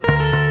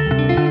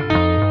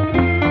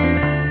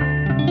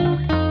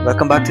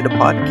Welcome back to the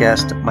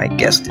podcast. My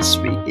guest this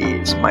week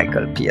is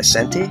Michael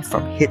Piacente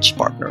from Hitch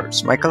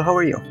Partners. Michael, how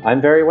are you?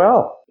 I'm very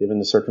well. Given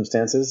the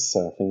circumstances,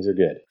 things are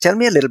good. Tell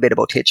me a little bit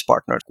about Hitch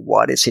Partners.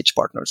 What is Hitch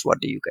Partners?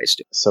 What do you guys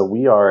do? So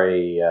we are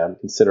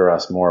consider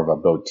us more of a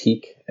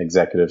boutique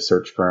executive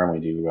search firm.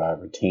 We do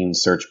retained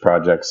search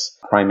projects,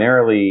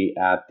 primarily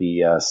at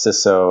the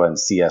CISO and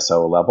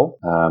CSO level,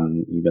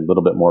 even a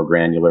little bit more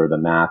granular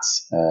than that.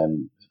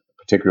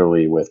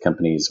 Particularly with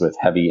companies with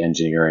heavy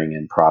engineering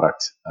and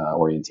product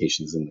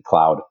orientations in the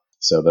cloud.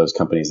 So those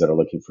companies that are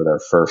looking for their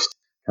first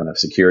kind of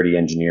security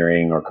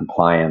engineering or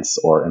compliance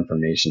or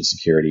information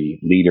security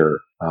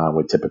leader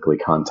would typically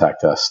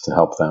contact us to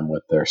help them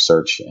with their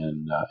search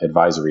and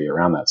advisory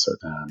around that search.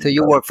 So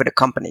you work for the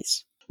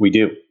companies? We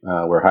do.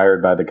 We're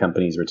hired by the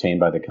companies, retained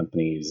by the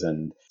companies,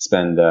 and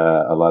spend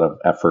a lot of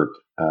effort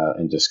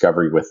in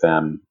discovery with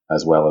them,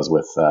 as well as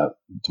with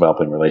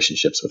developing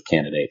relationships with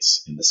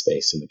candidates in the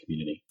space, in the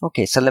community.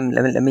 Okay, so let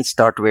me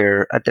start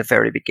at the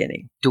very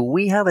beginning. Do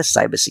we have a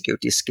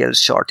cybersecurity skills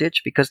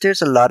shortage? Because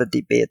there's a lot of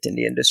debate in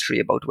the industry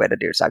about whether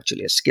there's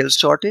actually a skills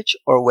shortage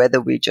or whether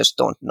we just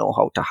don't know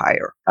how to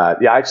hire. I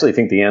actually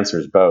think the answer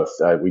is both.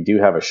 We do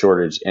have a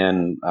shortage,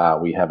 and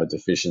we have a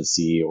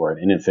deficiency or an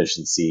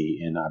inefficiency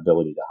in our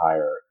ability to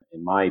hire.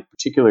 In my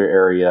particular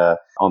area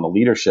on the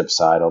leadership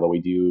side, although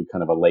we do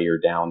kind of a layer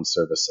down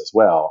service as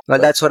well. Well,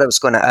 that's what I was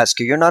going to ask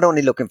you. You're not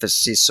only looking for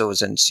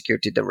CISOs and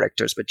security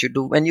directors, but you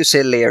do, when you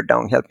say layer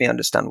down, help me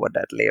understand what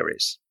that layer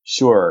is.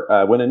 Sure.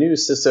 When a new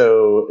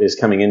CISO is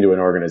coming into an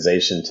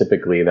organization,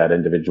 typically that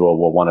individual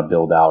will want to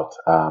build out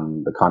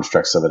the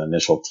constructs of an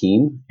initial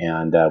team.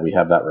 And we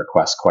have that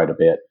request quite a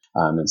bit.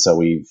 And so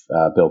we've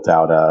built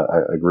out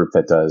a group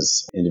that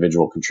does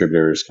individual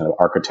contributors, kind of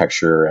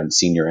architecture and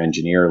senior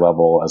engineer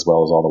level, as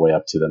well as all the way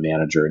up to the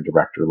manager and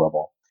director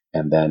level.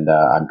 And then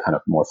I'm kind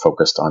of more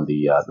focused on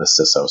the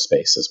CISO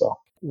space as well.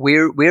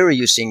 Where are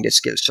you seeing the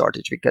skills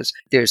shortage? Because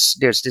there's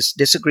this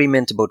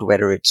disagreement about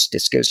whether it's the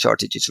skills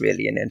shortage is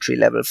really in entry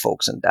level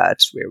folks, and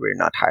that's where we're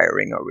not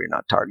hiring or we're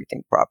not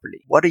targeting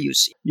properly. What do you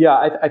see?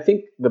 Yeah, I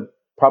think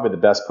probably the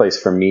best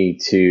place for me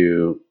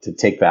to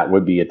take that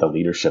would be at the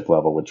leadership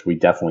level, which we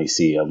definitely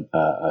see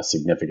a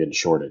significant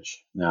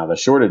shortage. Now, the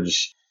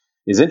shortage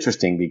is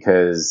interesting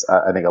because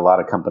I think a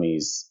lot of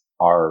companies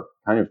are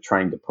kind of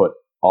trying to put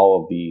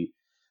all of the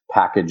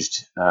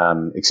packaged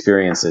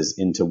experiences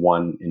into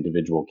one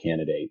individual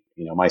candidate.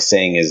 You know, my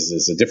saying is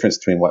there's a difference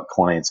between what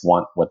clients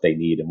want, what they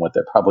need, and what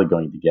they're probably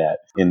going to get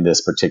in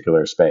this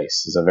particular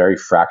space. It's a very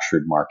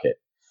fractured market.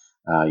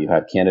 You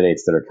have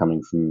candidates that are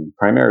coming from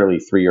primarily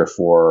 3 or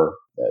 4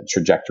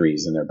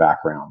 trajectories in their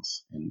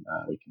backgrounds, and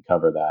we can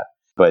cover that.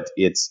 But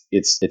it's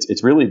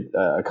really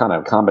a kind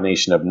of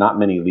combination of not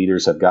many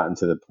leaders have gotten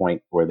to the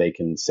point where they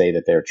can say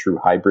that they're true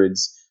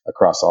hybrids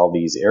across all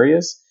these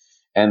areas,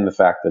 and the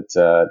fact that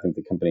I think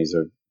the companies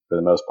are, for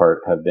the most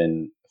part, have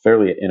been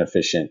fairly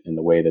inefficient in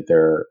the way that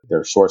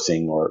they're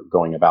sourcing or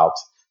going about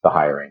the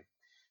hiring.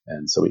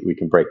 And so we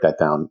can break that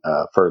down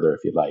further if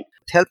you'd like.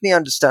 Help me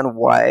understand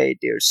why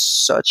there's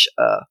such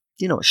a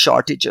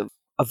shortage of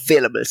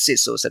available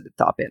CISOs at the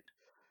top end.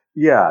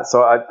 Yeah,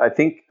 so I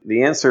think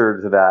the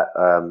answer to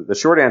that, the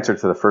short answer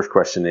to the first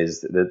question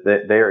is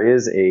that there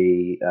is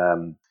a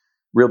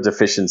real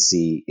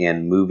deficiency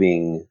in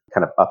moving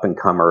kind of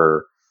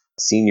up-and-comer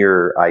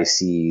senior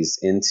ICs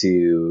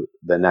into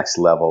the next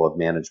level of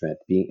management,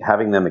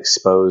 having them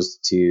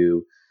exposed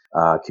to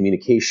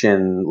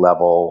communication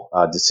level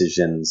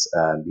decisions,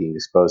 being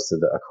exposed to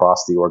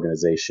across the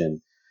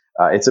organization.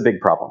 It's a big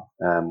problem.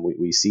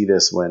 We see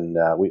this when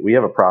we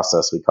have a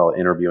process we call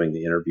interviewing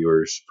the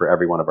interviewers for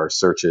every one of our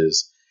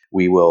searches.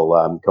 We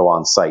will go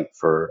on site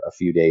for a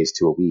few days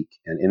to a week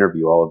and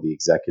interview all of the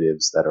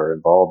executives that are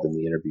involved in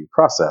the interview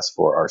process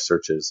for our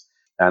searches.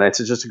 And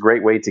it's just a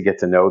great way to get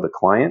to know the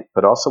client,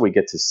 but also we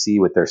get to see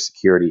what their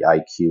security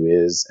IQ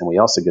is. And we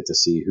also get to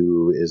see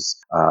who is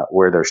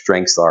where their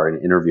strengths are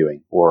in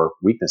interviewing or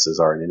weaknesses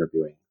are in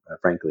interviewing,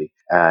 frankly.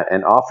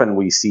 And often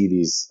we see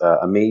these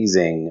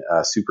amazing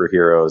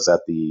superheroes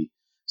at the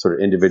sort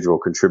of individual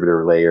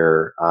contributor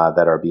layer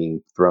that are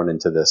being thrown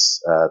into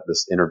this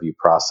interview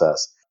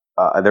process.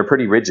 They're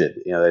pretty rigid.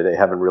 You know, they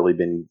haven't really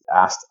been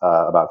asked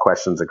about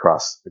questions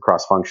across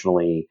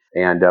functionally,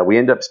 and we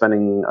end up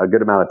spending a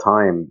good amount of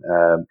time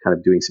kind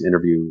of doing some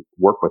interview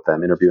work with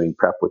them, interviewing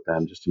prep with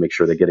them, just to make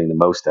sure they're getting the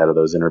most out of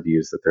those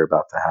interviews that they're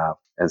about to have.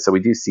 And so we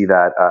do see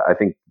that. I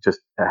think just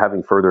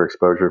having further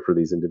exposure for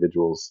these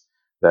individuals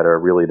that are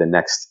really the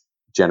next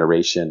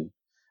generation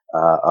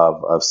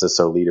of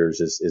CISO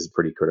leaders is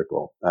pretty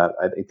critical.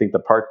 I think the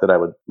part that I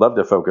would love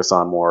to focus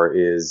on more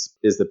is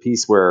the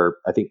piece where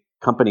I think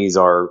companies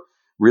are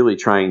really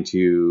trying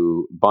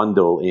to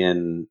bundle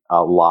in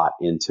a lot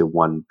into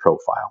one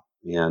profile.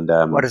 And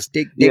what is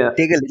dig a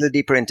little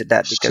deeper into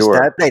that, because Sure.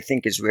 That I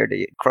think is where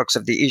the crux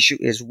of the issue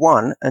is.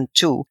 1 and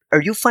 2,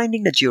 are you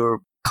finding that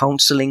you're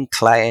counseling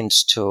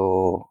clients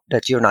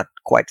that you're not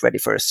quite ready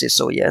for a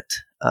CISO yet?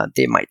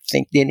 They might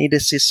think they need a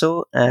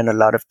CISO, and a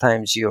lot of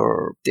times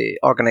the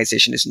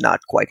organization is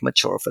not quite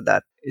mature for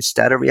that. Is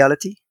that a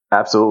reality?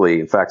 Absolutely.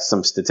 In fact,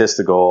 some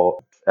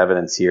statistical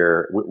evidence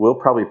here. We'll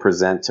probably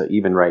present to,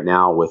 even right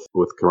now with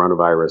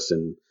coronavirus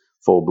in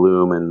full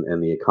bloom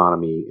and the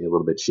economy a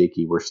little bit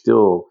shaky, we're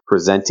still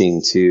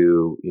presenting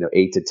to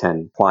 8 to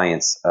 10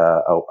 clients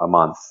a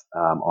month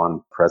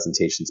on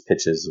presentations,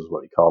 pitches is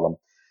what we call them.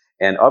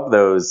 And of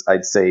those,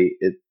 I'd say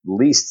at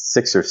least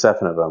 6 or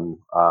 7 of them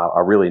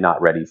are really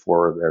not ready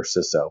for their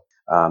CISO.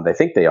 They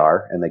think they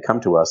are, and they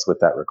come to us with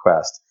that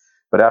request.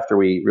 But after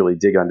we really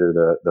dig under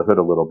the hood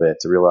a little bit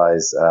to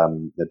realize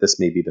that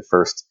this may be the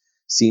first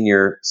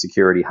senior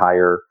security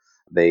hire,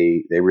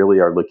 they really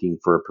are looking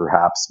for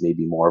perhaps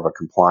maybe more of a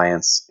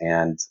compliance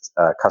and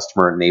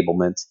customer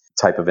enablement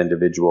type of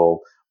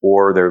individual,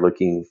 or they're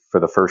looking for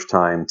the first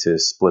time to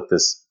split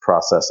this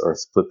process or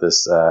split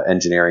this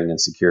engineering and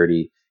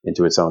security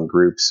into its own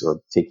groups,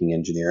 or taking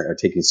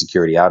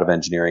security out of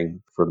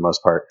engineering for the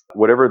most part.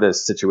 Whatever the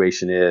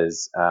situation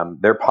is,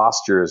 their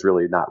posture is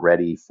really not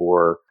ready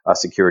for a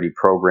security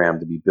program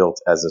to be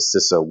built as a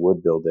CISO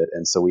would build it.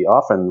 And so we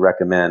often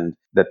recommend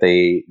that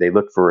they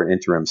look for an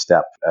interim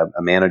step,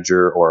 a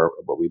manager or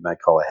what we might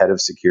call a head of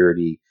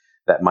security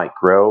that might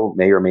grow,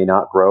 may or may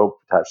not grow,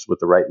 perhaps with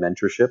the right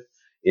mentorship,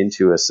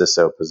 into a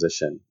CISO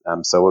position.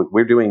 So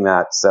we're doing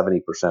that 70%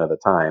 of the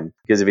time,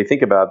 because if you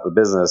think about the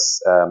business,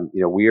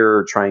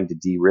 we're trying to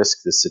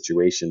de-risk this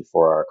situation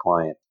for our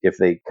client. If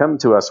they come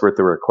to us with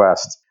the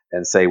request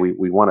and say we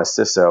want a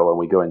CISO, and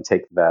we go and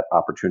take that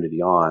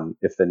opportunity on,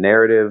 if the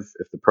narrative,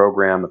 if the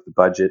program, if the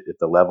budget, if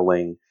the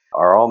leveling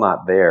are all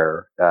not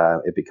there,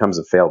 it becomes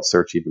a failed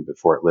search even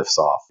before it lifts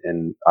off.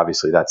 And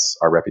obviously that's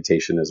our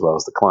reputation as well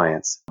as the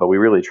clients. But we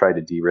really try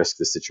to de-risk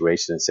the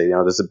situation and say,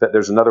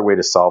 there's another way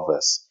to solve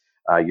this.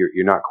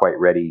 You're not quite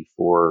ready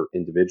for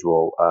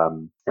individual,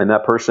 and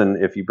that person,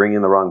 if you bring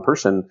in the wrong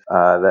person,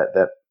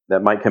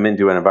 that might come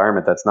into an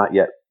environment that's not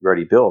yet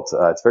already built.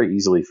 It's very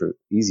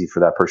easy for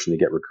that person to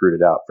get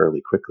recruited out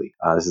fairly quickly.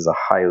 This is a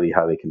highly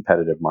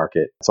competitive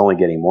market. It's only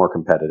getting more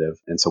competitive,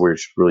 and so we're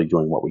just really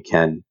doing what we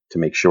can to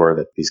make sure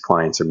that these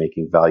clients are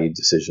making valued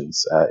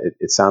decisions.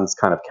 It sounds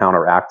kind of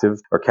counteractive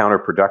or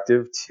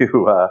counterproductive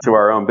to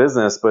our own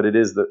business, but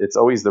it's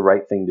always the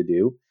right thing to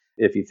do.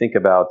 If you think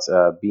about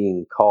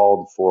being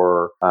called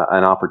for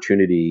an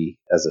opportunity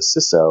as a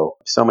CISO,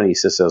 so many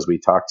CISOs we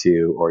talk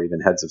to, or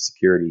even heads of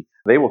security,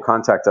 they will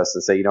contact us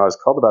and say, I was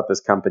called about this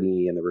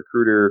company, and the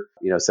recruiter,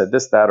 said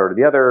this, that, or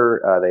the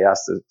other. They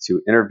asked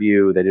to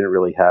interview. They didn't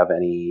really have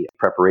any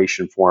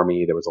preparation for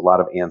me. There was a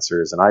lot of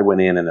answers, and I went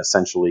in and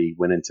essentially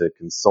went into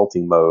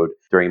consulting mode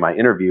during my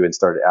interview and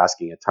started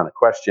asking a ton of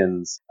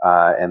questions.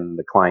 And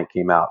the client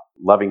came out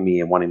loving me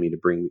and wanting me to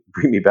bring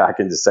me back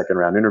into second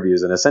round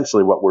interviews. And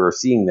essentially what we're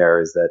seeing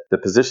there is that the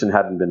position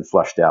hadn't been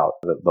flushed out,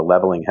 the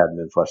leveling hadn't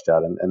been flushed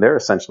out, and they're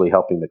essentially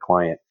helping the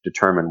client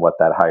determine what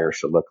that hire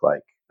should look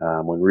like.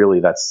 When really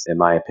that's, in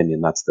my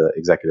opinion, that's the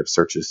executive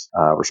search's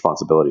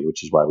responsibility,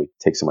 which is why we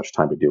take so much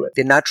time to do it.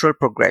 The natural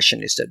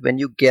progression is that when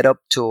you get up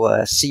to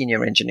a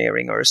senior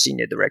engineering or a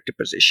senior director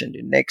position,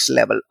 the next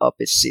level up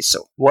is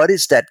CISO. What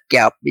is that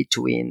gap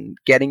between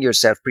getting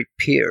yourself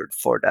prepared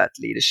for that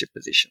leadership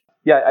position?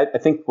 Yeah, I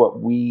think what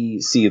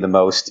we see the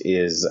most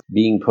is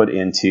being put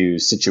into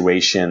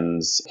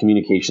situations,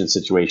 communication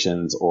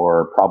situations,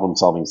 or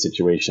problem-solving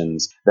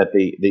situations that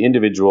the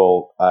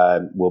individual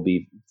will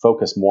be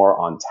focused more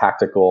on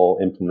tactical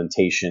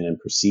implementation and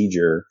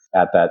procedure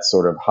at that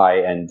sort of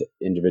high-end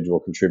individual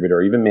contributor,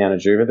 or even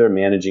manager. Even if they're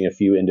managing a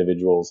few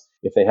individuals,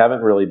 if they haven't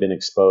really been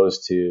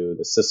exposed to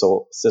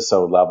the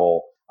CISO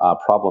level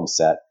problem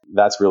set,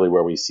 that's really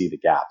where we see the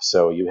gap.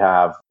 So you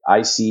have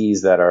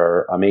ICs that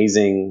are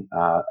amazing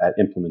at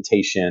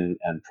implementation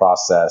and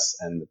process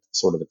and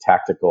sort of the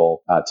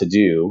tactical to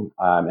do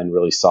and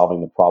really solving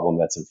the problem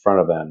that's in front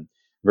of them,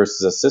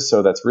 versus a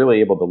CISO that's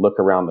really able to look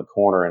around the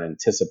corner and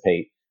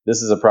anticipate,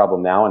 this is a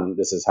problem now, and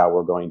this is how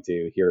we're going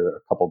to, here are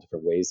a couple of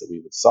different ways that we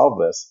would solve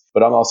this.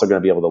 But I'm also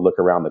going to be able to look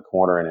around the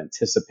corner and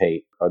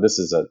anticipate, or this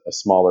is a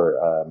smaller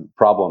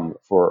problem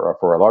for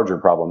a larger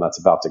problem that's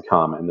about to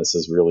come. And this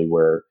is really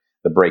where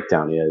the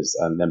breakdown is,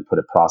 and then put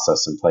a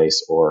process in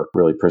place, or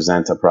really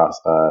present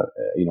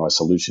a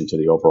solution to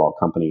the overall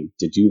company.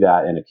 To do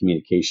that in a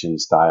communication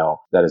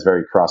style that is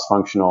very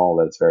cross-functional,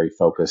 that it's very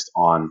focused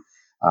on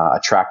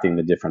attracting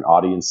the different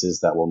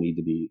audiences that will need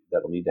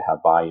to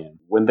have buy-in.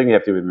 One thing you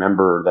have to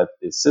remember that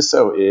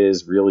CISO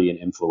is really an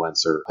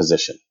influencer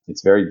position.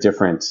 It's very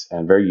different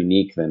and very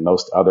unique than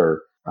most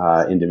other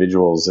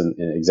individuals and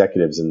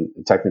executives and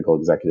technical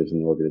executives in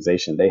the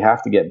organization. They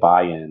have to get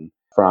buy-in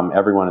from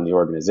everyone in the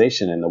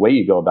organization. And the way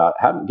you go about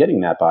getting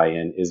that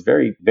buy-in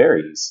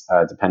varies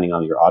depending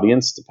on your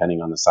audience,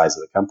 depending on the size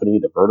of the company,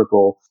 the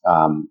vertical,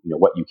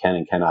 what you can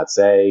and cannot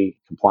say,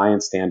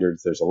 compliance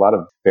standards. There's a lot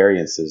of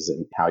variances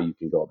in how you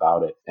can go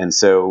about it. And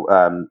so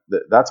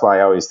that's why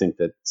I always think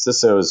that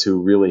CISOs who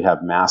really have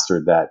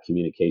mastered that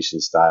communication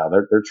style,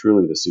 they're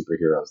truly the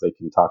superheroes. They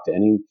can talk to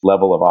any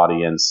level of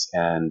audience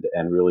and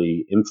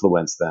really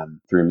influence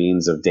them through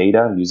means of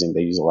data.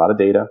 They use a lot of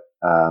data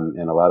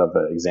and a lot of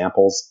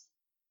examples.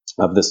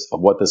 of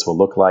what this will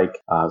look like.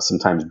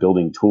 Sometimes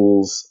building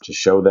tools to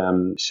show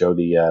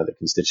the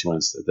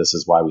constituents that this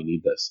is why we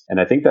need this. And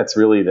I think that's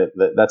really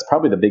that's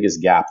probably the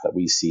biggest gap that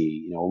we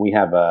see. When we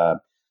have a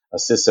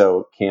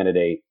CISO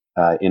candidate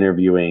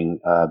interviewing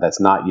that's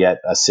not yet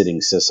a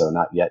sitting CISO,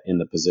 not yet in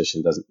the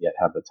position, doesn't yet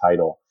have the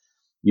title.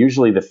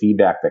 Usually the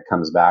feedback that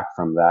comes back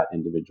from that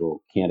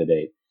individual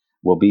candidate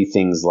will be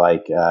things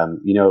like,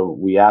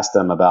 we asked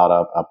them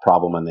about a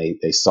problem and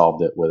they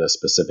solved it with a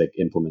specific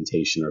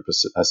implementation or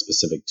a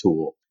specific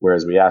tool.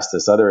 Whereas we asked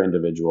this other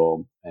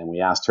individual and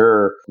we asked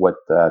her what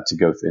to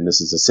go through, and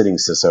this is a sitting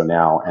CISO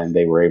now, and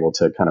they were able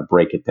to kind of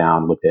break it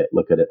down, look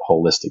at it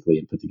holistically,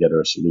 and put together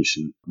a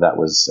solution that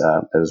was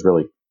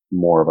really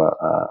more of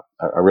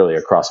a really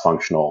a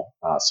cross-functional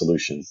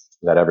solution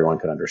that everyone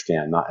could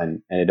understand.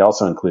 And it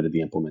also included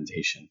the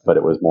implementation, but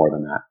it was more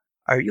than that.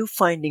 Are you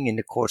finding in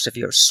the course of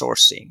your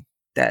sourcing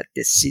that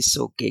the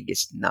CISO gig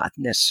is not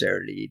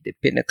necessarily the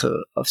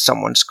pinnacle of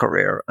someone's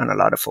career, and a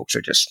lot of folks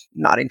are just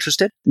not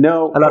interested?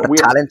 No, a lot of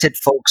talented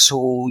folks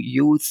who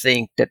you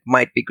think that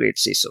might be great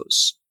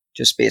CISOs,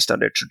 just based on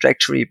their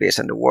trajectory, based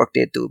on the work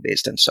they do,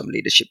 based on some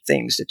leadership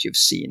things that you've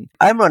seen.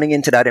 I'm running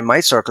into that in my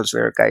circles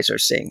where guys are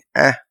saying,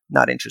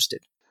 not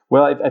interested.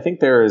 Well, I think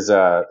there is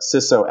a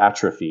CISO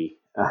atrophy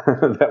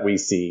that we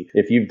see.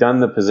 If you've done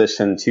the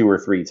position 2 or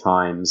 3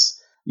 times,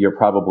 you're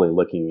probably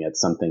looking at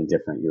something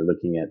different. You're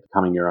looking at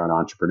becoming your own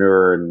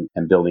entrepreneur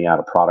and building out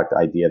a product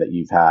idea that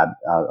you've had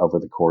over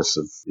the course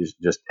of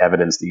just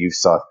evidence that you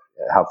saw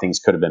how things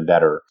could have been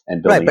better,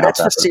 and building right, but out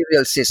that's for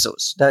serial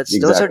CISOs. Exactly.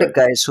 Those are the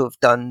guys who have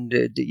done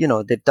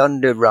they've done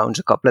the rounds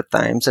a couple of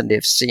times and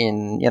they've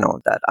seen,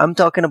 that. I'm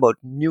talking about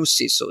new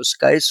CISOs,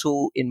 guys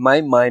who in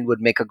my mind would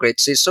make a great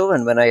CISO.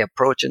 And when I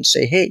approach and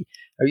say, hey,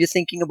 are you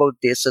thinking about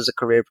this as a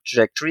career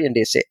trajectory? And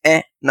they say,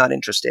 not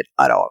interested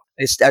at all.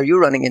 Are you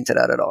running into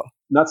that at all?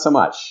 Not so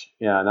much.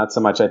 Yeah, not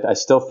so much. I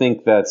still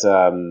think that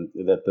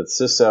that the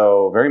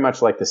CISO, very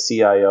much like the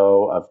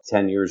CIO of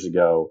 10 years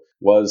ago,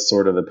 was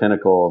sort of the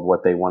pinnacle of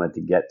what they wanted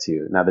to get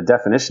to. Now, the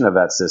definition of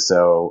that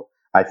CISO,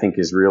 I think,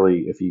 is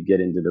really, if you get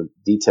into the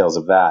details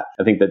of that,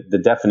 I think that the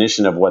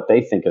definition of what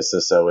they think a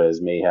CISO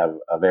is may have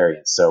a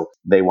variance. So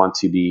they want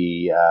to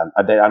be,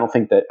 I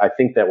think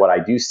that what I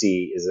do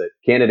see is that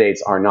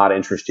candidates are not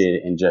interested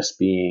in just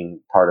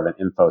being part of an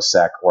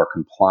InfoSec or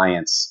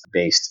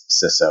compliance-based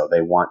CISO.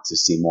 They want to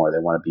see more. They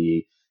want to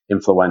be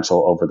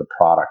influential over the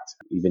product,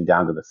 even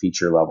down to the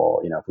feature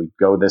level. If we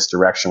go this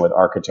direction with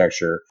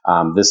architecture,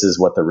 this is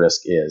what the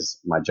risk is.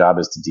 My job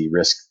is to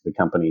de-risk the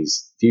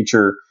company's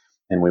future,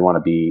 and we want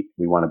to be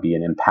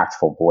an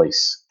impactful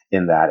voice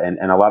in that. And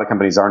a lot of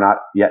companies are not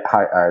yet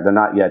they're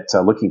not yet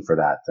looking for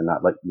that. They're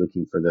not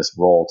looking for this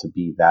role to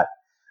be that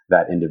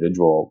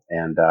individual.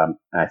 And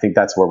I think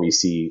that's where we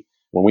see,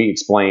 when we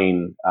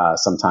explain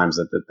sometimes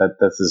that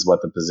this is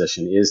what the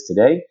position is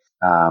today.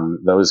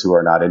 Those who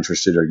are not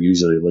interested are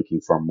usually looking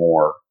for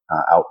more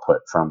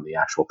output from the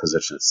actual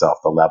position itself,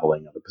 the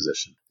leveling of the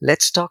position.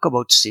 Let's talk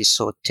about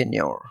CISO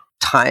tenure.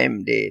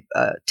 Time the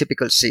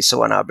typical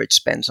CISO on average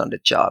spends on the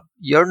job.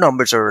 Your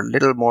numbers are a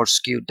little more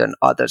skewed than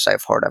others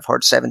I've heard. I've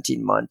heard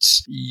 17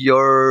 months.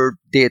 Your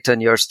data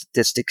and your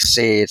statistics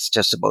say it's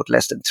just about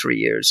less than 3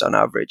 years on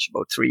average,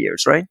 about 3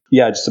 years, right?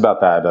 Yeah, just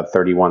about that,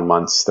 31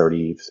 months,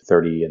 30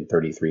 and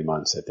 33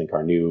 months. I think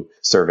our new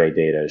survey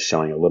data is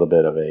showing a little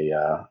bit of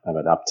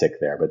an uptick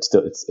there, but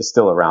still, it's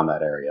still around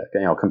that area.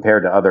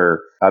 Compared to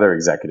other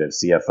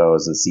executives,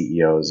 CFOs and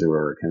CEOs who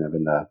are kind of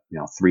in the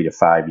 3 to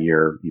 5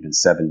 year, even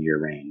 7 year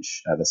range,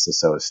 the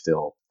CISO is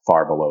still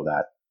far below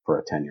that for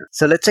a tenure.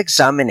 So let's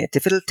examine it.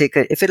 If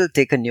it'll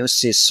take a new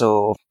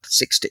CISO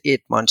 6 to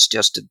 8 months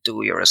just to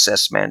do your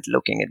assessment,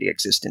 looking at the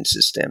existing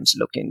systems,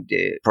 looking at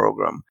the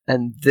program,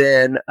 and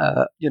then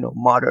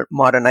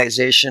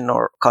modernization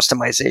or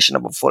customization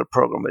of a full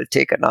program will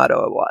take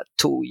another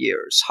 2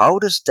 years. How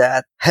does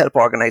that help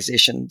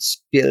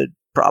organizations build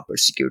proper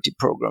security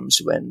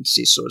programs when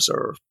CISOs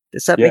are?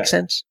 Does that make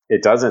sense?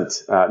 It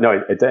doesn't.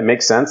 No, it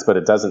makes sense, but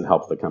it doesn't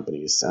help the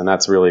companies, and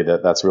that's really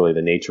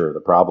the nature of the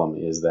problem.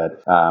 Is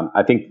that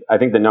I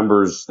think the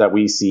numbers that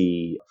we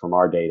see from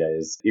our data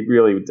is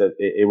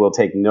it will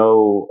take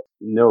no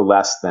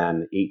less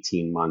than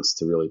 18 months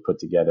to really put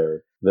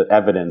together the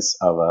evidence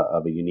of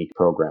a unique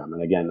program.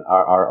 And again,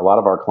 a lot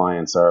of our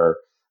clients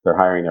they're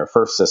hiring their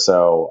first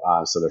CISO,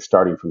 so they're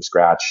starting from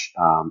scratch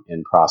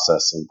in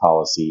process and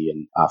policy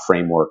and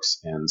frameworks.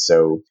 And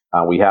so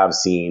we have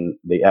seen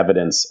the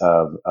evidence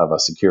of a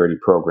security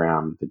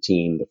program, the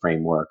team, the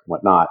framework, and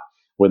whatnot,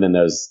 within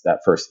that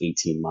first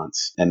 18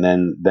 months. And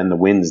then the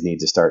wins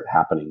need to start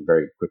happening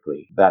very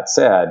quickly. That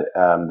said,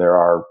 there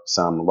are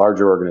some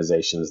larger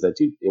organizations that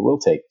it will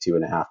take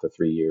 2.5 to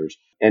 3 years.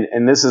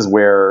 And this is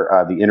where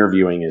the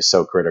interviewing is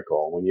so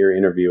critical. When you're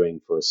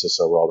interviewing for a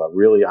CISO role, to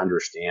really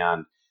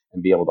understand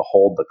and be able to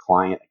hold the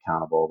client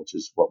accountable, which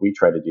is what we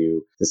try to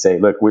do, to say,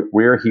 look,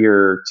 we're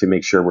here to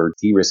make sure we're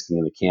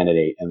de-risking the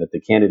candidate and that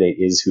the candidate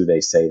is who they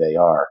say they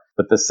are.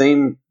 But the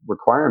same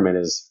requirement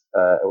is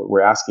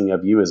we're asking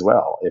of you as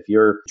well. If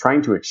you're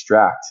trying to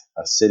extract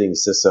a sitting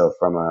CISO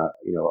from a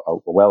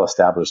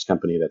well-established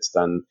company that's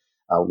done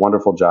a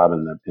wonderful job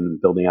in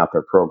building out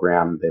their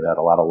program. They've had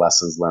a lot of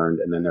lessons learned,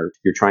 and then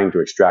you're trying to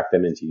extract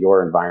them into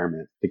your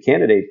environment. The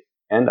candidate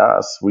and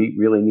us, we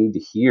really need to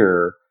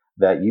hear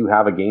that you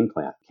have a game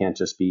plan. It can't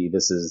just be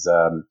these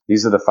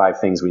are the 5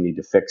 things we need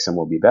to fix and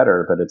we'll be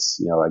better. But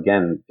it's,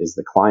 again, is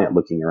the client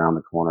looking around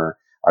the corner?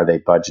 Are they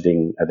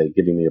budgeting? Are they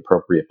giving the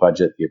appropriate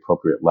budget, the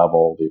appropriate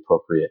level, the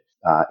appropriate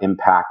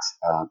impact,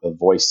 the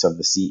voice of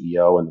the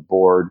CEO and the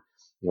board?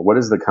 What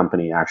is the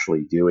company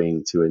actually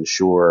doing to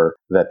ensure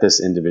that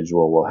this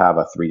individual will have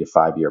a 3 to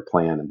 5 year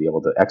plan and be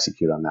able to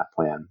execute on that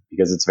plan?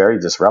 Because it's very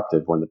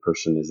disruptive when the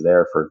person is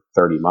there for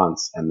 30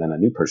 months and then a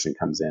new person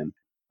comes in.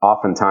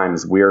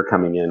 Oftentimes, we're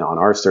coming in on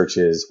our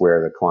searches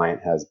where the client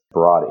has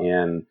brought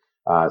in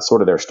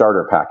sort of their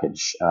starter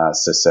package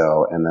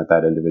CISO, and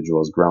that individual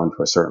has grown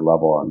to a certain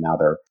level, and now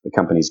the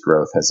company's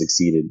growth has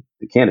exceeded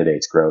the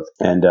candidate's growth.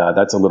 And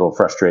that's a little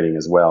frustrating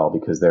as well,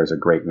 because there's a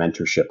great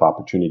mentorship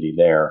opportunity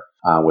there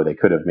where they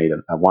could have made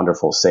a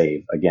wonderful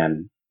save.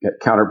 Again,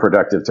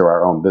 counterproductive to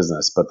our own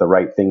business, but the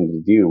right thing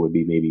to do would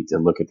be maybe to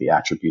look at the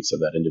attributes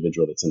of that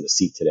individual that's in the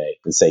seat today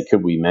and say,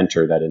 could we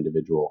mentor that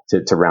individual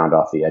to round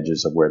off the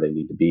edges of where they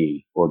need to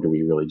be? Or do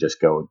we really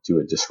just go do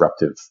a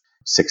disruptive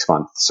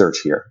 6-month search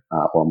here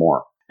or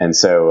more? And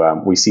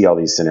so we see all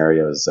these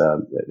scenarios,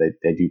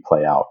 they do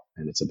play out,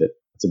 and it's a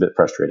bit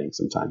frustrating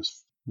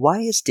sometimes. Why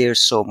is there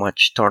so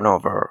much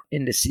turnover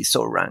in the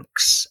CISO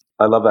ranks?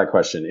 I love that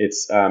question.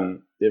 It's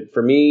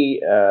for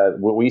me,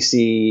 what we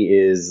see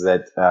is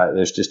that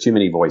there's just too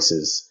many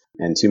voices,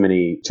 and too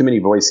many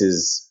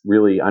voices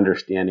really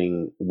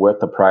understanding what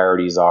the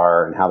priorities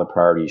are and how the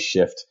priorities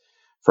shift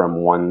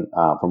from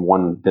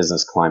one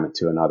business climate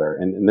to another.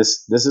 And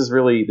this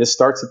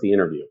starts at the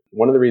interview.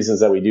 One of the reasons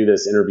that we do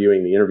this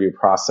the interview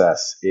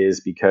process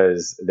is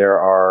because there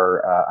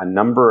are a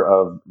number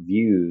of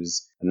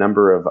views, a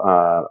number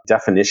of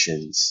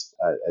definitions,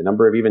 a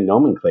number of even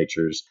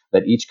nomenclatures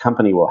that each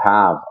company will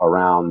have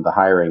around the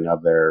hiring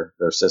of their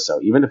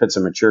CISO. Even if it's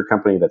a mature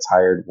company that's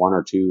hired 1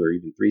 or 2 or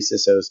even 3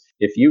 CISOs,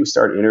 if you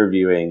start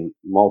interviewing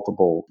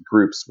multiple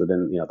groups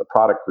within the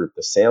product group,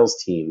 the sales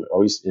team, we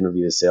always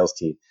interview the sales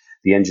team,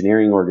 the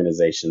engineering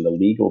organization, the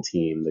legal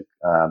team,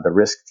 the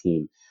risk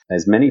team,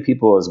 as many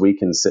people as we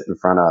can sit in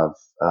front of,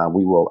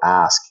 we will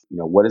ask,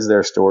 what is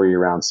their story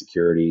around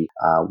security?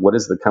 What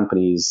is the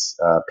company's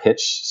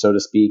pitch, so to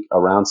speak,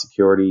 around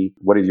security?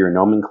 What is your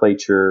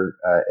nomenclature?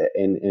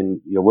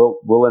 And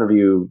we'll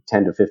interview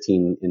 10 to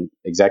 15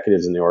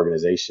 executives in the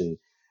organization,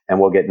 and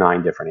we'll get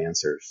 9 different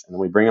answers. And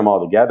then we bring them all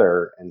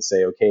together and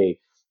say, okay,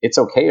 it's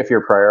okay if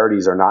your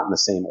priorities are not in the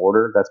same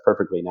order. That's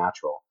perfectly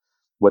natural.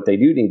 What they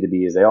do need to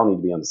be is they all need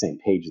to be on the same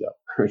page,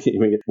 though.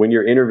 When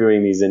you're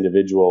interviewing these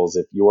individuals,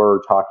 if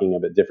you're talking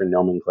about different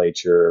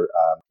nomenclature,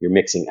 you're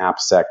mixing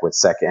AppSec with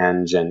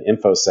SecEng and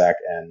InfoSec,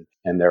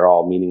 and they're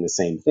all meaning the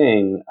same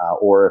thing,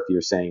 or if you're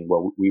saying,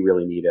 well, we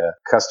really need a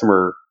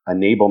customer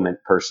enablement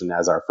person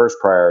as our first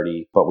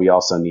priority, but we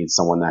also need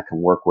someone that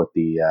can work with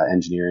the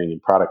engineering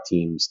and product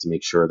teams to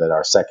make sure that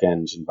our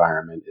SecEng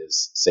environment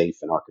is safe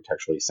and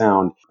architecturally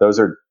sound. Those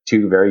are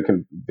 2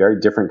 very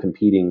different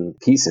competing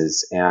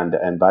pieces.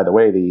 And by the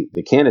way,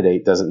 the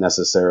candidate doesn't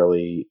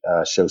necessarily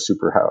show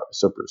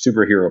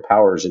superhero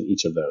powers in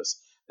each of those.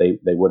 They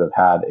would have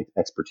had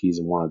expertise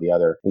in one or the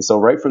other. And so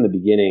right from the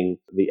beginning,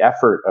 the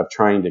effort of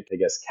trying to,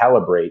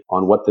 calibrate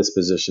on what this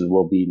position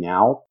will be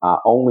now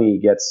only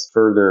gets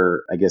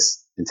further,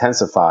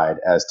 intensified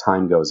as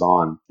time goes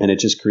on. And it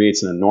just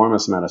creates an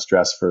enormous amount of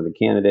stress for the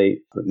candidate.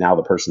 Now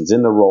the person's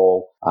in the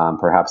role.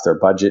 Perhaps their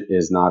budget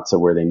is not to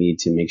where they need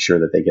to make sure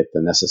that they get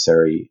the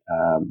necessary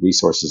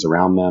resources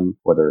around them,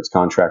 whether it's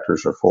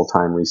contractors or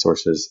full-time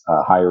resources.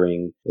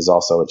 Hiring is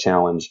also a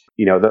challenge.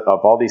 Of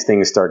all these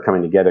things start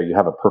coming together, you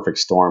have a perfect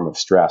storm of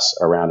stress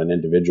around an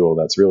individual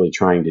that's really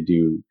trying to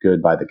do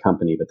good by the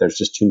company, but there's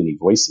just too many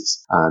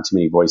voices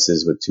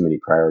with too many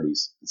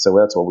priorities. So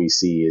that's what we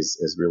see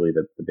is really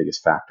the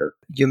biggest factor.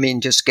 You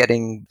mean just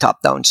getting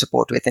top-down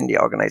support within the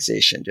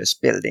organization, just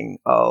building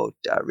out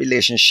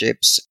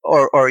relationships,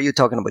 or are you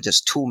talking about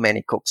just too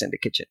many cooks in the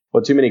kitchen?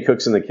 Well, too many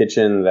cooks in the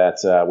kitchen,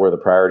 that's where the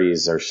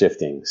priorities are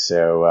shifting.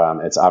 So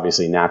it's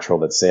obviously natural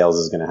that sales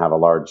is going to have a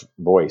large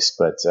voice,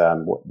 but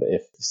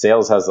if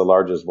sales has the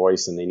largest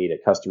voice and they need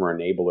a customer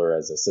enabler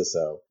as a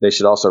CISO, they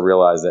should also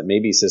realize that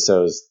maybe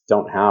CISOs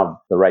don't have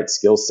the right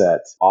skill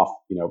set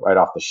right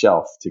off the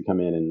shelf to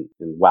come in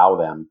and wow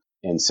them.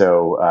 And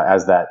so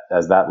as that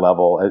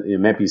level, it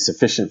might be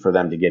sufficient for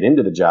them to get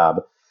into the job,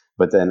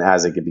 but then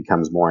as it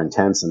becomes more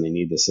intense and they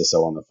need the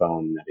CISO on the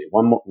phone maybe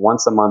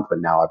once a month, but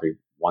now every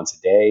once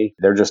a day,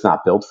 they're just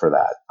not built for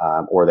that,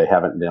 or they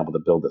haven't been able to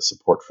build the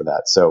support for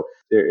that. So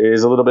there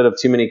is a little bit of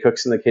too many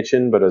cooks in the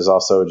kitchen, but there's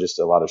also just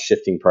a lot of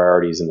shifting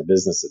priorities in the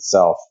business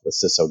itself. The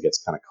CISO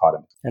gets kind of caught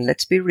in. And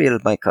let's be real,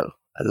 Michael.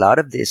 A lot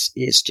of this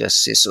is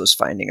just CISOs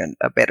finding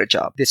a better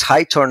job. This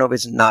high turnover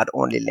is not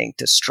only linked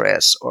to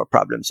stress or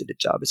problems with the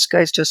job. It's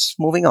guys just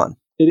moving on.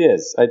 It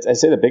is. I'd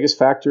say the biggest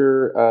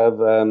factor of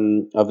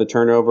the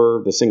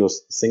turnover, the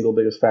single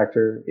biggest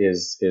factor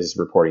is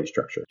reporting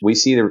structure. We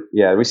see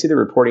the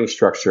reporting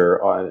structure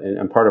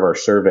and part of our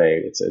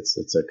survey.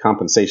 It's a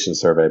compensation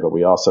survey, but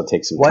we also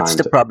take some time. What's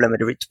the problem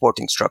with the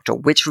reporting structure?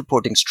 Which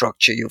reporting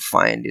structure you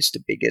find is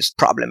the biggest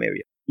problem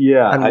area?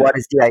 Yeah. And what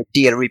is the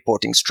ideal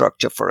reporting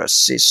structure for a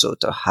CISO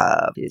to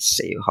have?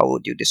 How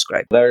would you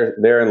describe it?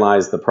 Therein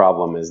lies the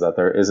problem, is that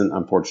there isn't,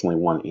 unfortunately,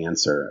 one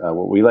answer.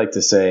 What we like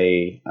to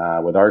say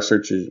with our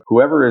searches,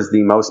 whoever is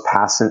the most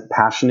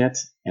passionate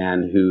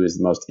and who is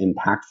the most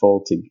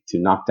impactful to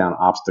knock down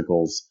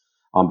obstacles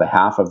on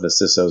behalf of the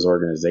CISO's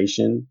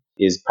organization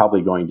is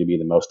probably going to be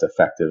the most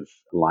effective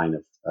line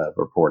of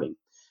reporting.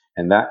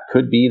 And that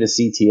could be the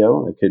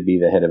CTO, it could be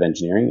the head of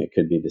engineering, it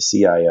could be the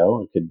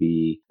CIO, it could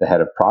be the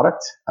head of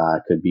product,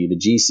 it could be the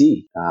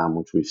GC,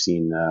 which we've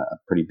seen a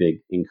pretty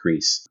big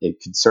increase. It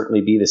could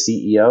certainly be the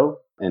CEO.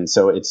 And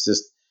so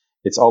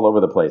it's all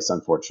over the place,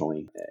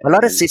 unfortunately. A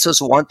lot of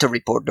CISOs want to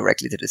report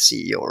directly to the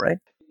CEO, right?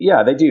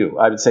 Yeah, they do.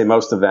 I would say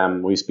most of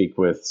them we speak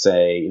with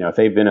say, if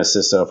they've been a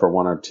CISO for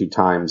one or two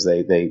times,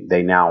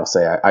 they now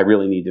say, I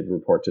really need to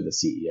report to the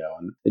CEO.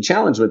 And the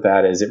challenge with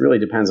that is it really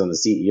depends on the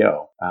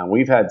CEO.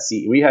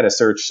 We had a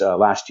search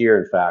last year,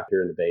 in fact,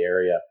 here in the Bay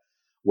Area,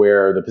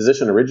 where the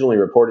position originally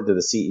reported to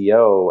the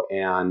CEO,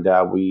 and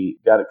we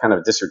got a kind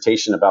of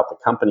dissertation about the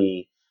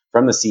company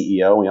from the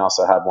CEO. We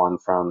also had one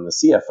from the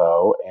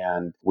CFO,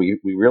 and we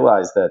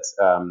realized that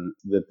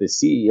that the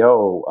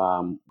CEO,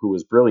 who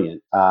was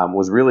brilliant,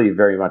 was really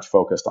very much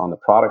focused on the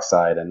product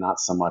side and not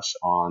so much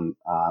on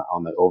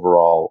the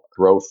overall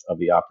growth of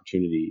the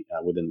opportunity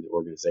within the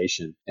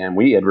organization. And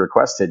we had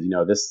requested,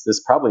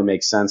 this probably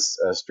makes sense,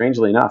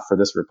 strangely enough, for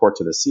this report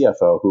to the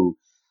CFO, who,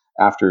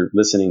 after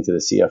listening to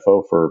the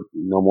CFO for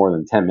no more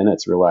than 10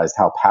 minutes, realized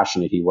how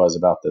passionate he was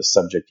about this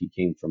subject. He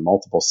came from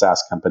multiple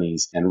SaaS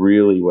companies and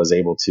really was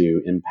able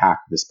to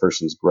impact this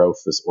person's growth,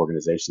 this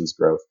organization's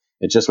growth.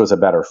 It just was a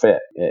better fit.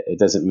 It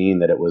doesn't mean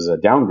that it was a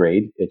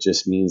downgrade. It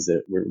just means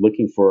that we're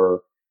looking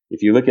for,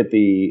 if you look at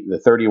the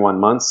 31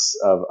 months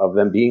of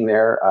them being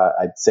there,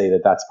 I'd say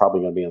that that's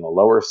probably going to be on the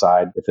lower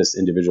side if this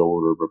individual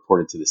would have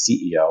reported to the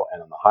CEO,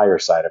 and on the higher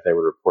side if they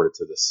would have reported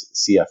to the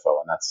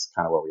CFO. And that's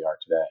kind of where we are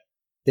today.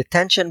 The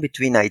tension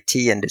between IT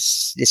and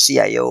the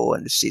CIO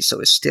and the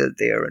CISO is still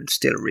there and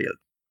still real.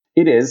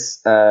 It is.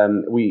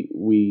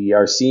 We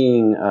are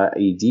seeing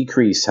a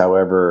decrease,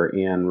 however,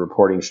 in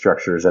reporting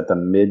structures at the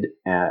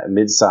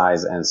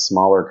mid-size and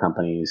smaller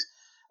companies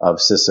of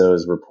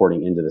CISOs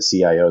reporting into the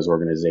CIO's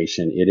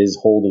organization. It is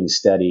holding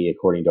steady,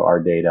 according to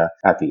our data,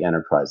 at the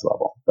enterprise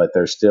level. But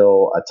there's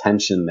still a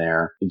tension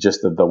there, just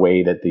the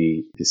way that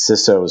the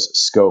CISO's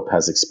scope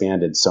has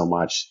expanded so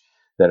much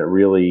that it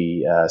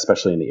really,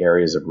 especially in the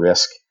areas of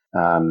risk,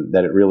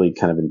 that it really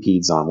kind of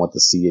impedes on what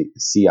the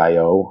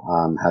CIO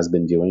has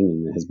been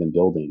doing and has been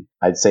building.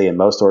 I'd say in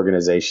most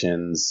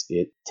organizations,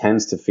 it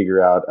tends to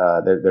figure out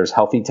there's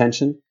healthy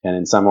tension, and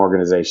in some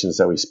organizations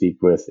that we speak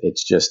with,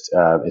 it's just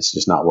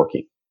not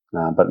working.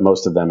 But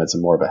most of them, it's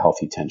more of a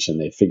healthy tension.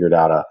 They figured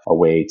out a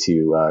way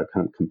to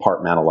kind of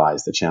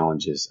compartmentalize the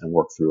challenges and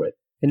work through it.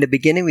 In the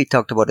beginning, we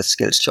talked about a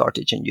skills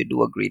shortage, and you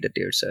do agree that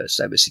there's a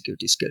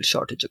cybersecurity skills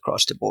shortage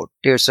across the board.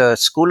 There's a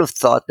school of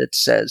thought that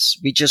says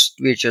we're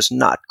just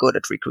not good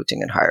at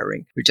recruiting and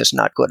hiring. We're just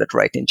not good at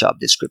writing job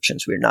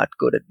descriptions. We're not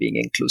good at being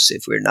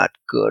inclusive. We're not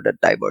good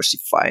at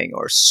diversifying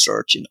our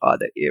search in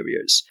other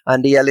areas.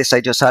 Andy Ellis, I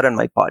just had on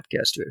my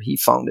podcast, where he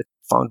found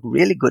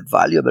really good,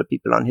 valuable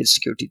people on his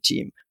security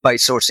team by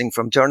sourcing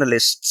from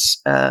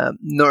journalists,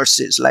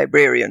 nurses,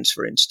 librarians,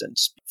 for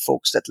instance,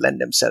 folks that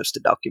lend themselves to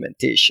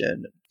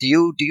documentation. Do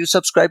you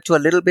subscribe to a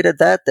little bit of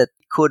that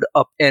could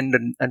upend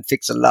and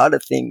fix a lot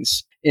of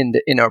things in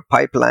our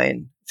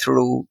pipeline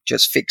through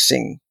just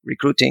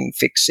recruiting,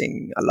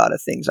 fixing a lot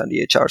of things on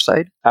the HR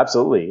side?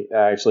 Absolutely.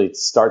 Actually, it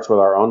starts with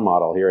our own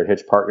model here at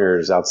Hitch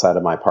Partners. Outside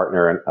of my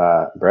partner,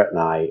 Brett, and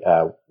I,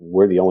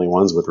 we're the only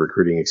ones with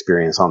recruiting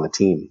experience on the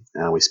team.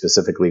 We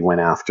specifically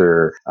went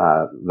after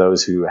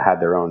those who had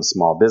their own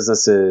small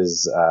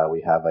businesses.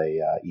 We have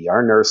a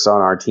ER nurse on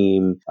our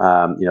team.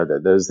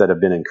 Those that have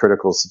been in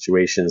critical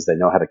situations, they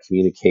know how to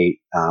communicate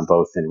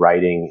both in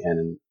writing and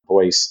in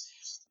voice,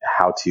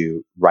 how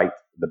to write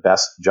the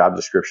best job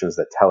descriptions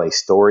that tell a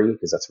story,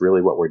 because that's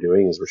really what we're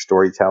doing, is we're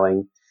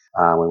storytelling.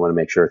 We want to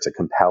make sure it's a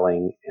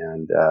compelling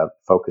and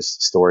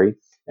focused story.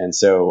 And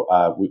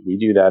so we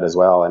do that as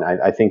well. And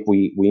I think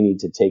we need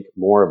to take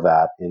more of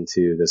that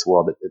into this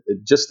world.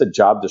 Just the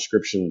job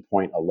description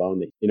point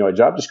alone, a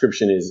job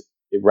description is,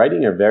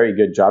 writing a very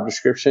good job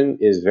description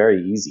is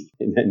very easy.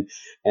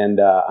 And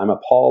I'm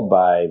appalled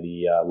by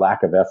the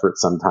lack of effort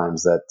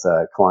sometimes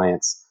that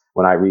clients,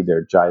 when I read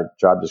their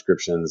job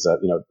descriptions,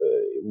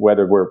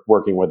 whether we're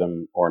working with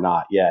them or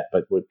not yet,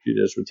 but would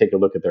take a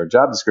look at their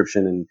job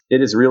description, and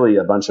it is really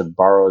a bunch of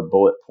borrowed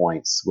bullet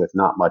points with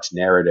not much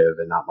narrative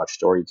and not much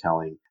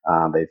storytelling.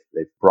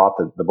 They've brought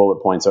the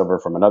bullet points over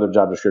from another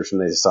job description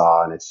they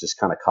saw, and it's just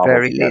kind of cobbled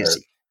very together.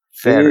 lazy.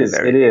 Very,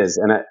 very It deep. is.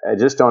 And I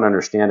just don't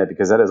understand it,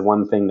 because that is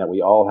one thing that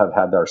we all have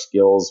had our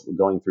skills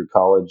going through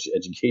college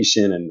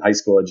education and high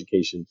school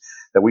education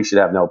that we should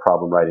have no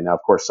problem writing. Now,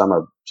 of course, some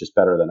are just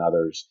better than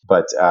others,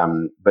 but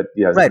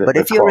yeah, Right, but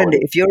the quality.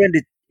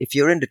 if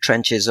you're in the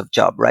trenches of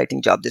job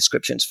writing job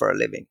descriptions for a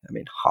living,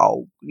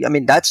 I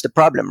mean that's the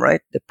problem,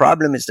 right? The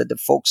problem is that the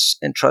folks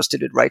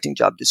entrusted with writing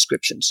job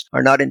descriptions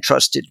are not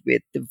entrusted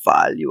with the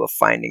value of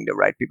finding the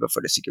right people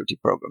for the security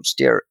programs.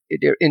 They're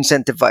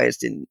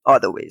incentivized in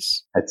other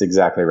ways. That's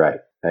exactly right.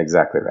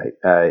 Exactly right.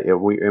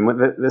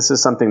 This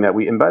is something that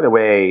and by the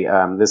way,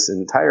 this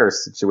entire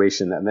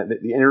situation,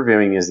 the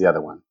interviewing is the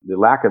other one. The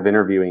lack of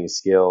interviewing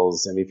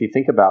skills. I mean, if you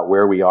think about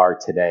where we are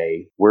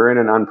today, we're in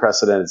an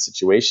unprecedented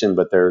situation,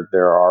 but there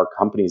are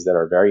companies that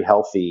are very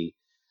healthy,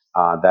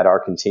 that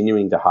are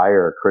continuing to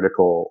hire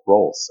critical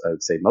roles. I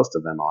would say most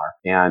of them are.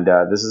 And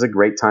this is a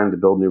great time to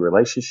build new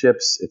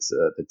relationships.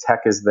 The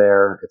tech is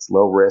there. It's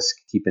low risk.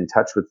 Keep in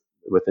touch with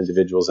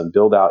individuals and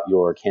build out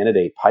your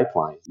candidate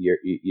pipeline.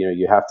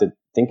 You have to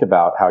think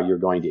about how you're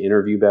going to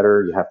interview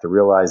better. You have to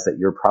realize that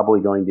you're probably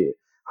going to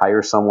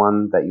hire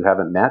someone that you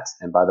haven't met.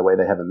 And by the way,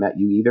 they haven't met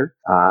you either.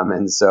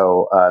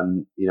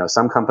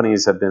 Some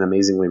companies have been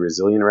amazingly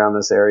resilient around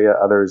this area.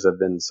 Others have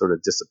been sort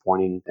of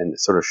disappointing and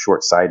sort of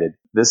short-sighted.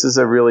 This is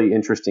a really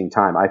interesting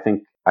time. I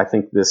think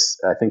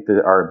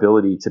that our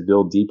ability to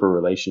build deeper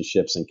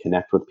relationships and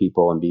connect with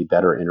people and be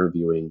better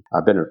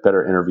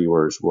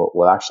interviewers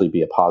will actually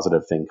be a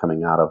positive thing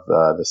coming out of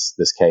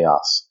this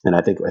chaos. And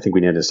I think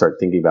we need to start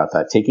thinking about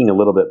that, taking a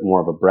little bit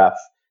more of a breath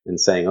and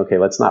saying, okay,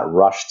 let's not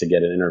rush to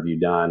get an interview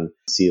done,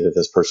 see that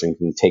this person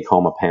can take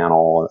home a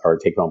panel or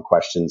take home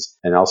questions,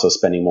 and also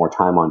spending more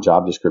time on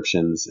job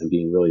descriptions and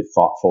being really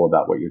thoughtful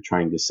about what you're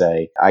trying to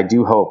say. I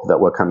do hope that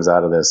what comes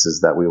out of this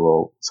is that we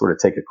will sort of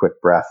take a quick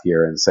breath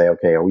here and say,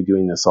 okay, are we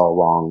doing this all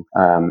wrong?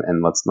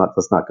 And let's not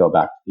go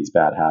back to these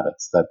bad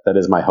habits. That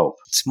is my hope.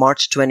 It's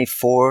March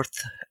 24th,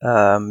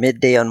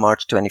 midday on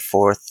March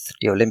 24th.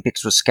 The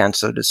Olympics was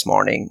canceled this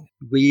morning.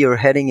 We are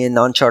heading in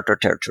uncharted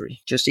territory.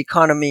 Just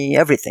economy,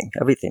 everything.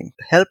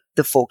 Help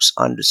the folks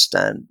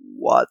understand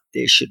what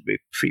they should be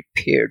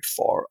prepared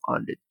for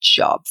on the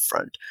job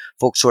front.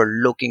 Folks who are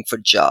looking for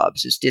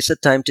jobs, is this a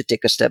time to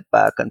take a step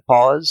back and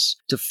pause?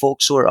 To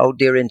folks who are out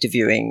there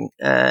interviewing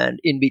and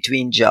in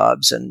between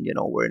jobs and,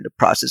 we're in the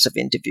process of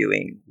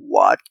interviewing,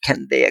 what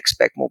can they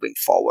expect moving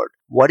forward?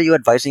 What are you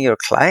advising your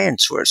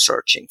clients who are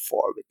searching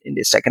for in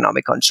this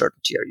economic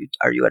uncertainty?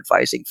 Are you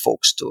advising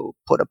folks to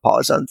put a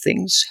pause on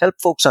things? Help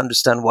folks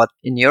understand what,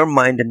 in your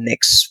mind, the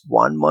next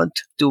 1 month,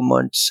 2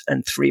 months,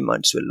 and 3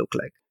 months will look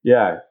like.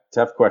 Yeah,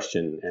 tough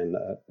question. And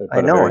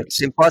I know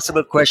it's an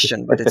impossible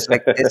question, but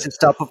it's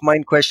top of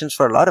mind questions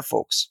for a lot of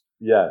folks.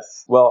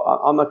 Yes. Well,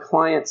 on the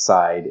client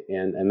side,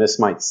 and this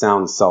might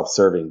sound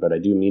self-serving, but I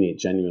do mean it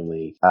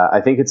genuinely.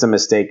 I think it's a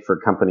mistake for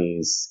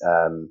companies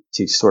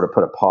to sort of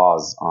put a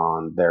pause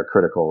on their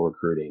critical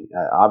recruiting.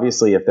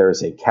 Obviously, if there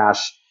is a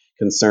cash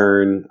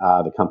concern,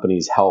 the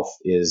company's health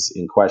is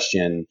in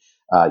question,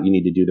 you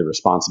need to do the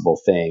responsible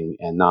thing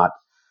and not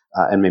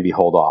and maybe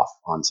hold off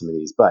on some of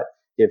these. But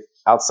if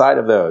outside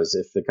of those,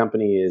 if the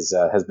company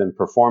has been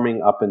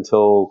performing up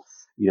until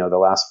the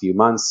last few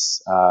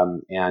months,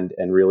 and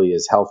really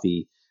is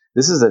healthy,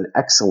 this is an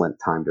excellent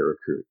time to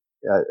recruit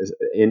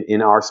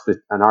in our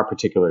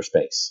particular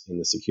space, in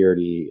the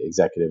security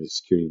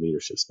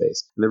leadership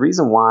space. And the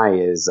reason why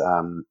is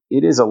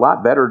it is a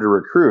lot better to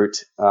recruit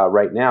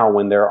right now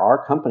when there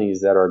are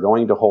companies that are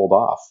going to hold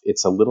off.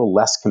 It's a little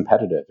less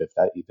competitive, if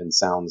that even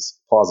sounds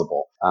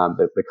plausible.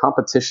 The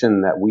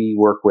competition that we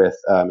work with,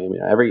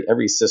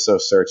 every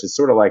CISO search is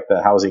sort of like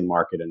the housing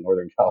market in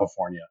Northern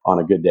California on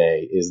a good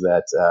day, is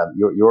that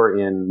you're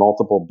in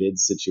multiple bid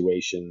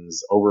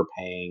situations,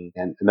 overpaying,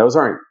 and those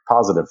aren't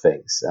positive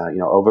things.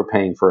 Overpaying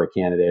for a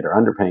candidate or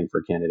underpaying for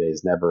a candidate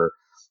is never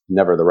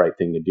the right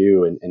thing to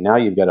do. And now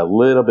you've got a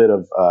little bit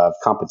of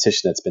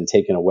competition that's been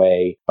taken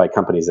away by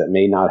companies that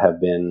may not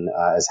have been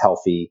as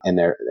healthy, and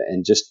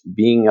just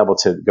being able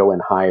to go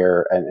and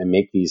hire and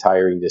make these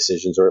hiring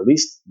decisions, or at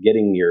least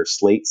getting your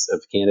slates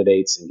of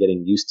candidates and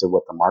getting used to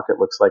what the market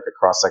looks like, a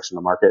cross section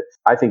of the market.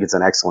 I think it's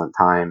an excellent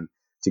time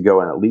to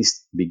go and at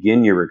least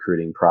begin your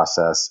recruiting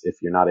process. If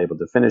you're not able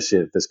to finish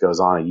it, if this goes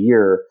on a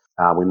year,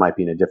 we might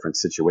be in a different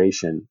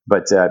situation.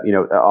 But,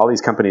 all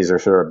these companies are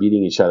sort of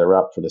beating each other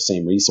up for the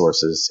same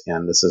resources.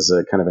 And this is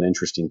a kind of an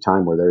interesting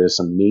time where there is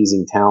some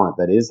amazing talent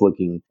that is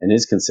looking and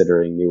is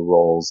considering new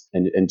roles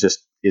and just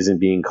isn't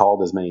being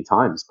called as many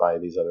times by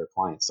these other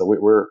clients. So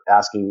we're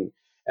asking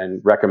and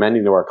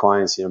recommending to our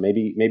clients,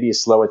 maybe you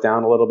slow it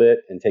down a little bit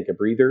and take a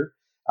breather,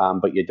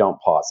 but you don't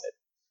pause it.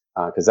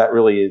 Because that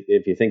really,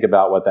 if you think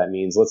about what that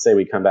means, let's say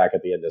we come back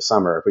at the end of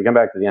summer. If we come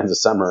back to the end of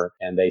summer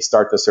and they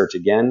start the search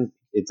again,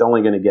 it's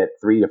only going to get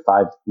 3 to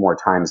 5 more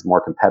times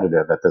more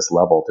competitive at this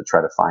level to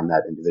try to find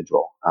that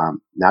individual.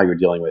 Now you're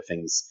dealing with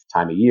things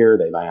time of year.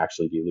 They might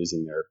actually be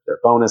losing their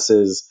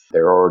bonuses.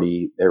 They're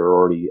already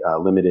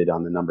limited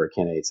on the number of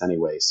candidates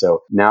anyway.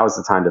 So now is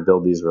the time to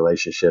build these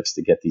relationships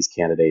to get these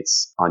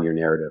candidates on your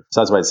narrative.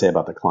 So that's what I'd say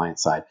about the client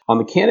side. On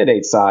the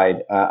candidate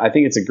side, I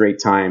think it's a great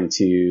time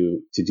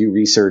to do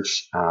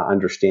research,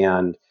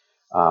 understand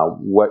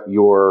what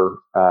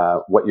your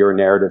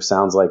narrative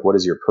sounds like. What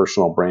is your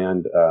personal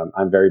brand?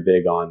 I'm very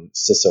big on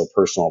CISO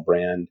personal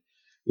brand.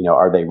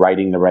 Are they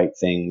writing the right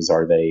things?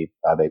 Are they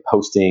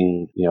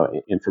posting,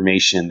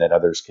 information that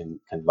others can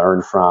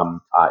learn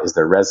from? Is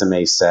their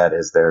resume set?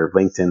 Is their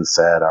LinkedIn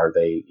set? Are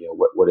they,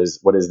 what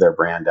is their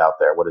brand out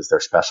there? What is their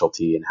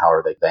specialty, and how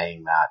are they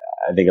conveying that?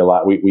 I think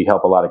we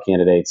help a lot of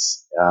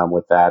candidates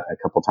with that a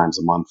couple times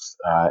a month,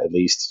 at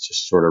least,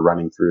 just sort of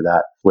running through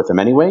that with them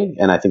anyway.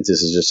 And I think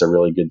this is just a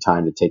really good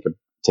time to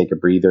take a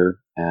breather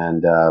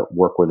and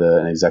work with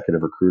an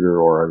executive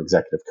recruiter or an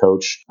executive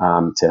coach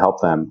to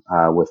help them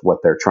with what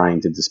they're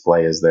trying to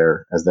display as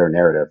their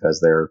narrative, as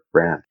their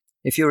brand.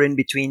 If you're in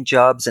between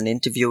jobs and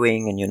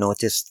interviewing and you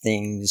notice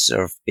things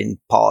have been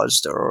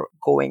paused or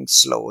going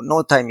slow,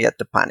 no time yet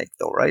to panic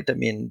though, right? I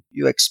mean,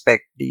 you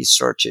expect these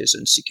searches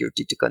and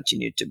security to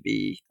continue to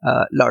be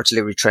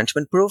largely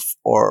retrenchment proof,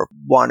 or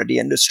one of the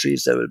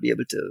industries that will be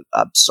able to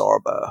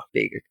absorb a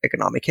big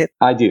economic hit?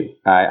 I do.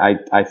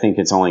 I think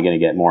it's only going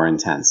to get more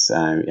intense.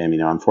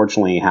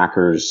 Unfortunately,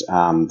 hackers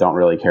don't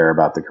really care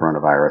about the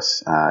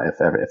coronavirus.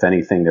 If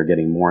anything, they're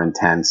getting more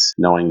intense,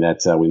 knowing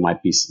that we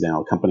might be,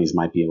 companies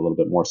might be a little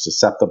bit more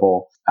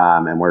susceptible,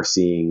 and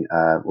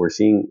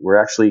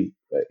we're actually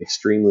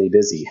extremely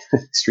busy.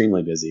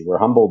 We're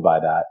humbled by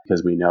that,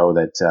 because we know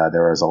that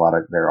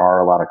there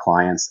are a lot of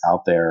clients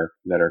out there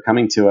that are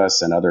coming to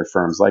us and other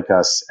firms like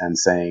us and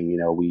saying,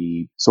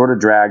 we sort of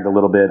dragged a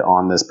little bit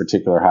on this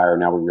particular hire.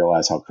 Now we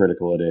realize how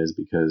critical it is,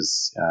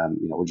 because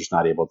we're just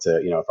not able to.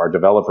 If our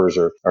developers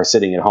are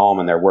sitting at home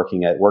and they're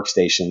working at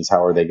workstations,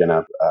 how are they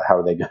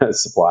gonna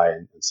supply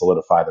and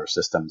solidify their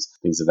systems,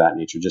 things of that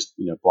nature? Just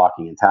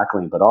blocking and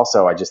tackling. But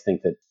also, I just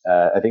think that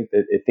I think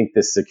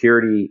this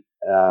security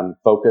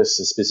focus,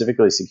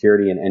 specifically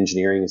security and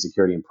engineering and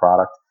security and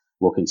product,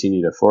 will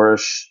continue to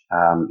flourish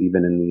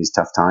even in these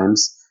tough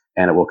times,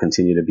 and it will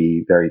continue to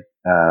be very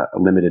a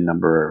limited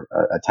number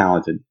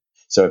talented.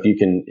 So if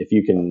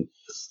you can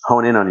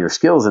hone in on your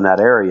skills in that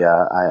area,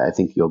 I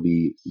think you'll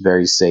be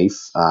very safe,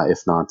 if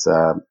not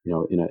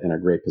in a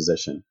great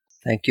position.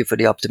 Thank you for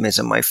the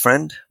optimism, my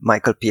friend.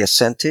 Michael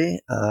Piacenti,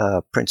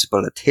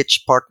 principal at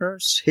Hitch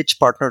Partners.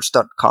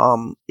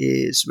 HitchPartners.com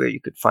is where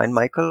you could find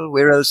Michael.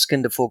 Where else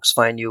can the folks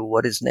find you?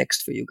 What is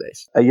next for you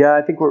guys?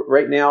 I think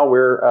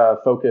we're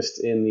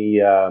focused in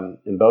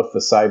both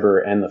the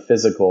cyber and the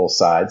physical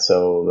side.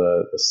 So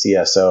the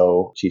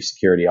CSO, Chief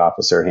Security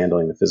Officer,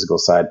 handling the physical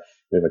side.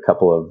 We have a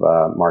couple of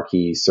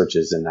marquee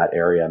searches in that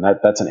area, and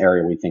that's an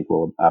area we think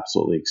will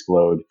absolutely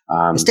explode.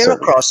 Is there a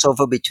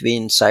crossover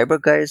between cyber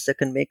guys that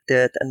can make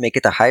that and make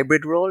it a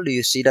hybrid role? Do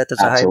you see that as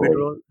a hybrid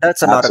role?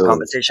 That's another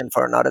conversation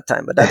for another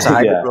time, but that's a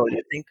hybrid role,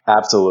 you think?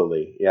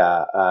 Absolutely,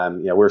 yeah.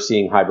 We're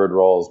seeing hybrid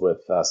roles with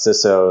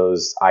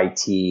CISOs,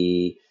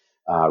 IT,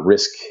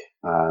 risk,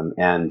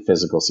 and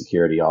physical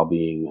security all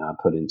being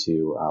put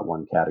into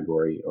one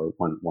category or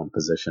one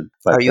position.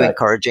 But, are you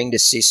encouraging the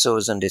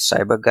CISOs and the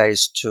cyber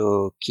guys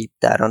to keep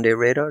that on their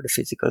radar, the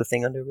physical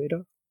thing on their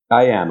radar?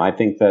 I am. I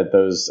think that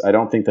I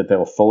don't think that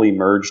they'll fully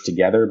merge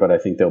together, but I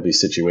think there'll be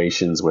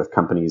situations where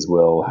companies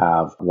will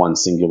have one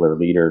singular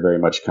leader, very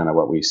much kind of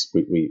what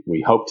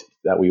we hoped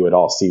that we would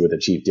all see with a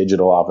chief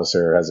digital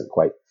officer. Hasn't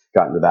quite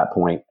gotten to that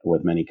point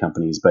with many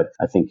companies, but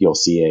I think you'll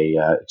see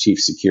a chief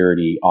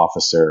security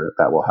officer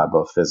that will have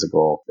both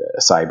physical,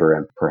 cyber,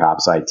 and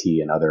perhaps IT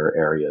and other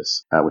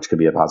areas, which could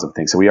be a positive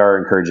thing. So we are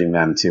encouraging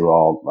them to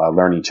all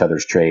learn each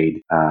other's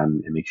trade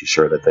and making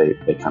sure that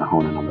they kind of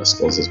hone in on those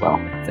skills as well.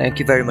 Thank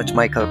you very much,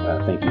 Michael.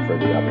 Thank you for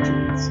the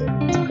opportunity.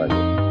 It's a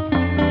pleasure.